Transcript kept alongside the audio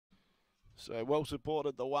So well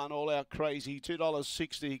supported, the one, All Out Crazy,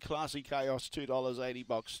 $2.60. Classy Chaos, $2.80.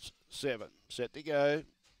 Boxed 7. Set to go.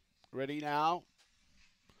 Ready now.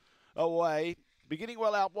 Away. Beginning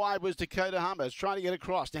well out wide was Dakota Hummers, trying to get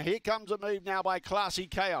across. Now here comes a move now by Classy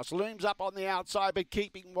Chaos. Looms up on the outside, but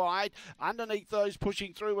keeping wide. Underneath those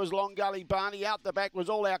pushing through was Long Gully Barney. Out the back was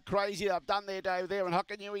All Out Crazy. They've done their day there, and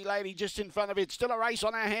Hockanui Lady just in front of it. Still a race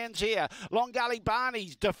on our hands here. Long Gully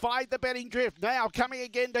Barney's defied the betting drift. Now coming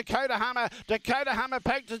again, Dakota Hummer. Dakota Hummer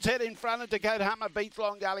packed its head in front, and Dakota Hummer beats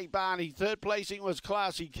Long Gully Barney. Third placing was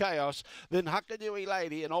Classy Chaos. Then Hockanui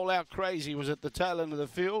Lady and All Out Crazy was at the tail end of the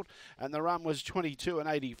field, and the run was 22 and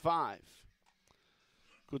 85.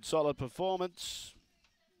 Good solid performance.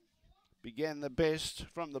 Began the best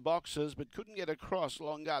from the boxes, but couldn't get across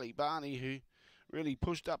Long Gully Barney, who really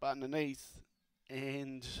pushed up underneath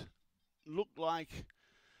and looked like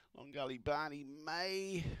Long Gully Barney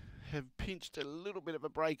may have pinched a little bit of a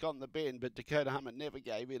break on the bend, but Dakota Hummer never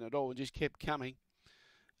gave in at all and just kept coming.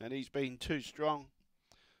 And he's been too strong.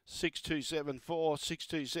 6-2-7-4,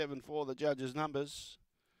 6-2-7-4 the judges' numbers.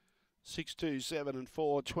 6, 2, 7 and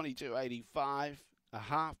 4, 22.85. A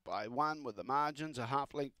half by 1 with the margins, a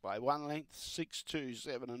half length by 1 length. 6, 2,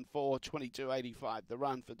 7 and 4, 22.85. The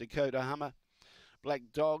run for Dakota Hummer. Black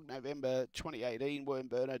Dog, November 2018.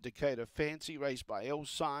 Wormburner, Dakota Fancy, raced by L.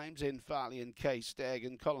 Symes, N. Farley and K. Stagg,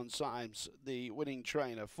 and Colin Symes, the winning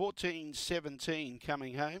trainer. 14.17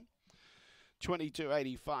 coming home.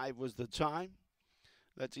 22.85 was the time.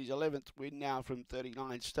 That's his 11th win now from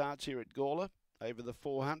 39 starts here at Gawler over the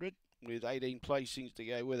 400. With 18 placings to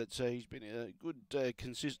go with it, so he's been a good,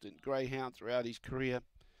 consistent greyhound throughout his career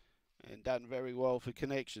and done very well for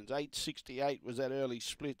connections. 8.68 was that early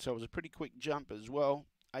split, so it was a pretty quick jump as well.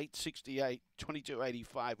 8.68,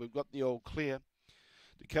 22.85. We've got the all clear.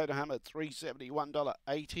 Dakota Hummer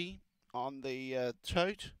 $371.80 on the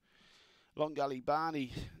tote. Long Gully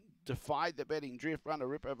Barney defied the betting drift, run a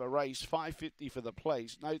rip of a race. $5.50 for the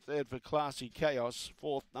place. No third for Classy Chaos.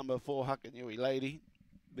 Fourth, number 4, Hockanui Lady.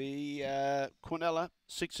 The Quinella,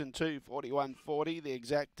 6 and 2, 41.40. The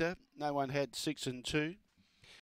exacta, no one had 6 and 2.